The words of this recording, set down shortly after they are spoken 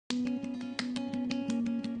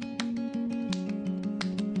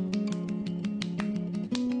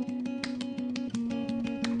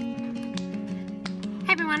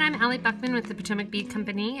I'm Allie Buckman with the Potomac Bead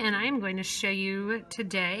Company, and I am going to show you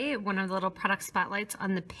today one of the little product spotlights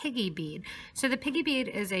on the Piggy Bead. So the Piggy Bead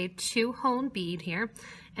is a 2-hole bead here,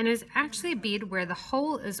 and it is actually a bead where the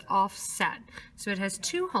hole is offset. So it has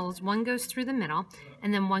 2 holes, one goes through the middle,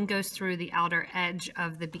 and then one goes through the outer edge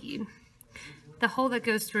of the bead. The hole that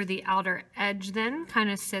goes through the outer edge then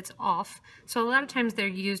kind of sits off. So a lot of times they're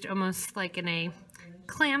used almost like in a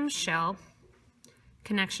clamshell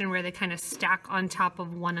connection where they kind of stack on top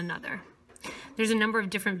of one another. There's a number of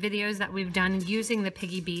different videos that we've done using the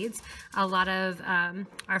Piggy Beads. A lot of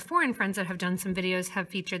our foreign friends that have done some videos have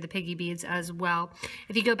featured the Piggy Beads as well.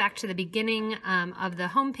 If you go back to the beginning of the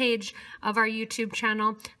homepage of our YouTube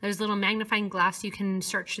channel, there's a little magnifying glass. You can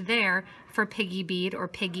search there for Piggy Bead or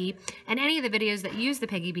Piggy, and any of the videos that use the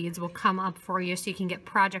Piggy Beads will come up for you so you can get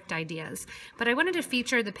project ideas. But I wanted to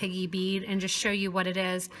feature the Piggy Bead and just show you what it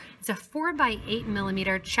is. It's a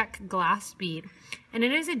 4x8mm Czech glass bead, and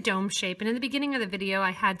it is a dome shape. And in the beginning of the video,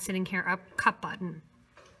 I had sitting here a cup button.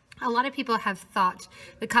 A lot of people have thought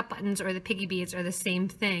the cup buttons or the Piggy Beads are the same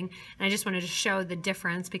thing, and I just wanted to show the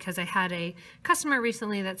difference because I had a customer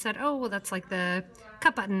recently that said, oh, well, that's like the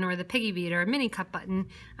cup button or the Piggy Bead or a mini cup button.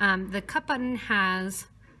 The cup button has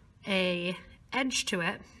a edge to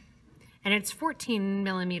it, and it's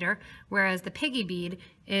 14mm, whereas the Piggy Bead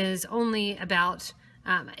is only about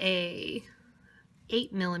a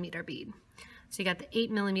 8mm bead. So you got the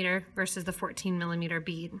 8mm versus the 14mm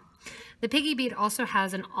bead. The Piggy Bead also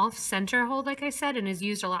has an off-center hole, like I said, and is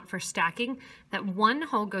used a lot for stacking. That one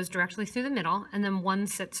hole goes directly through the middle, and then one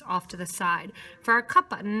sits off to the side. For our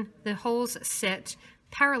cup button, the holes sit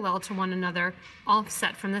parallel to one another,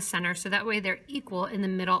 offset from the center, so that way they're equal in the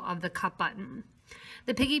middle of the cup button.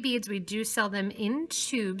 The Piggy Beads, we do sell them in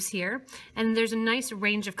tubes here, and there's a nice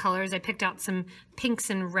range of colors. I picked out some pinks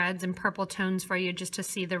and reds and purple tones for you just to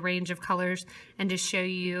see the range of colors and to show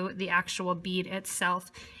you the actual bead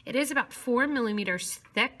itself. It is about 4mm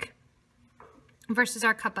thick versus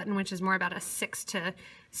our cup button, which is more about a 6 to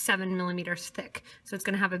 7mm thick. So it's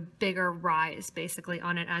going to have a bigger rise basically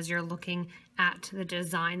on it as you're looking at the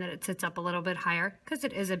design, that it sits up a little bit higher because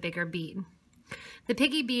it is a bigger bead. The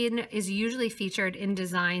Piggy Bead is usually featured in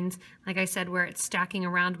designs, like I said, where it's stacking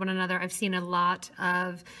around one another. I've seen a lot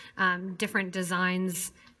of different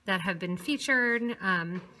designs that have been featured.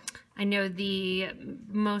 I know the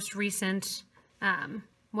most recent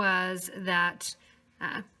was that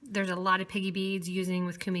there's a lot of Piggy Beads using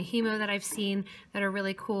with Kumihimo that I've seen that are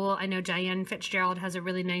really cool. I know Diane Fitzgerald has a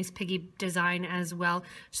really nice Piggy design as well.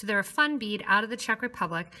 So they're a fun bead out of the Czech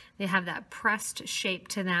Republic. They have that pressed shape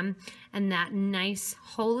to them and that nice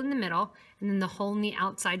hole in the middle, and then the hole in the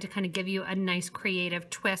outside to kind of give you a nice creative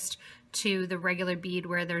twist to the regular bead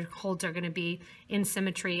where their holes are going to be in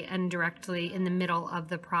symmetry and directly in the middle of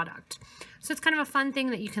the product. So it's kind of a fun thing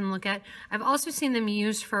that you can look at. I've also seen them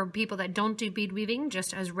used for people that don't do bead weaving,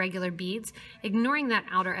 just as regular beads, ignoring that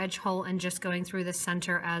outer edge hole and just going through the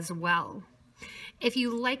center as well. If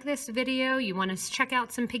you like this video, you want to check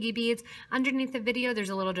out some Piggy Beads, underneath the video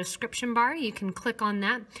there's a little description bar. You can click on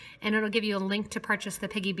that and it'll give you a link to purchase the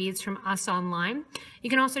Piggy Beads from us online.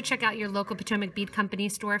 You can also check out your local Potomac Bead Company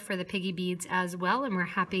store for the Piggy Beads as well, and we're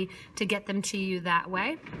happy to get them to you that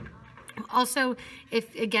way. Also,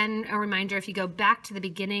 again, a reminder, if you go back to the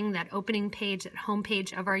beginning, that opening page, that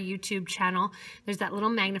homepage of our YouTube channel, there's that little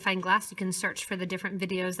magnifying glass. You can search for the different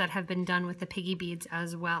videos that have been done with the Piggy Beads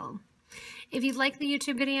as well. If you like the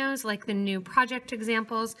YouTube videos, like the new project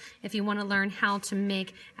examples, if you want to learn how to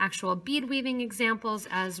make actual bead weaving examples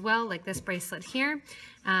as well, like this bracelet here,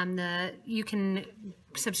 you can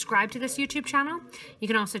subscribe to this YouTube channel. You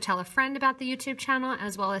can also tell a friend about the YouTube channel,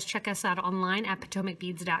 as well as check us out online at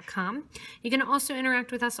potomacbeads.com. You can also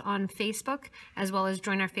interact with us on Facebook, as well as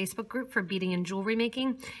join our Facebook group for beading and jewelry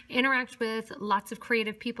making. Interact with lots of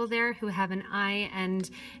creative people there who have an eye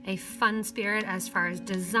and a fun spirit as far as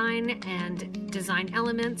design and design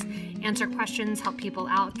elements, answer questions, help people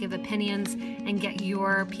out, give opinions, and get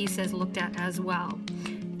your pieces looked at as well.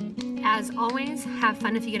 As always, have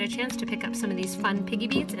fun if you get a chance to pick up some of these fun Piggy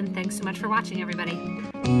Beads, and thanks so much for watching,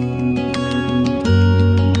 everybody.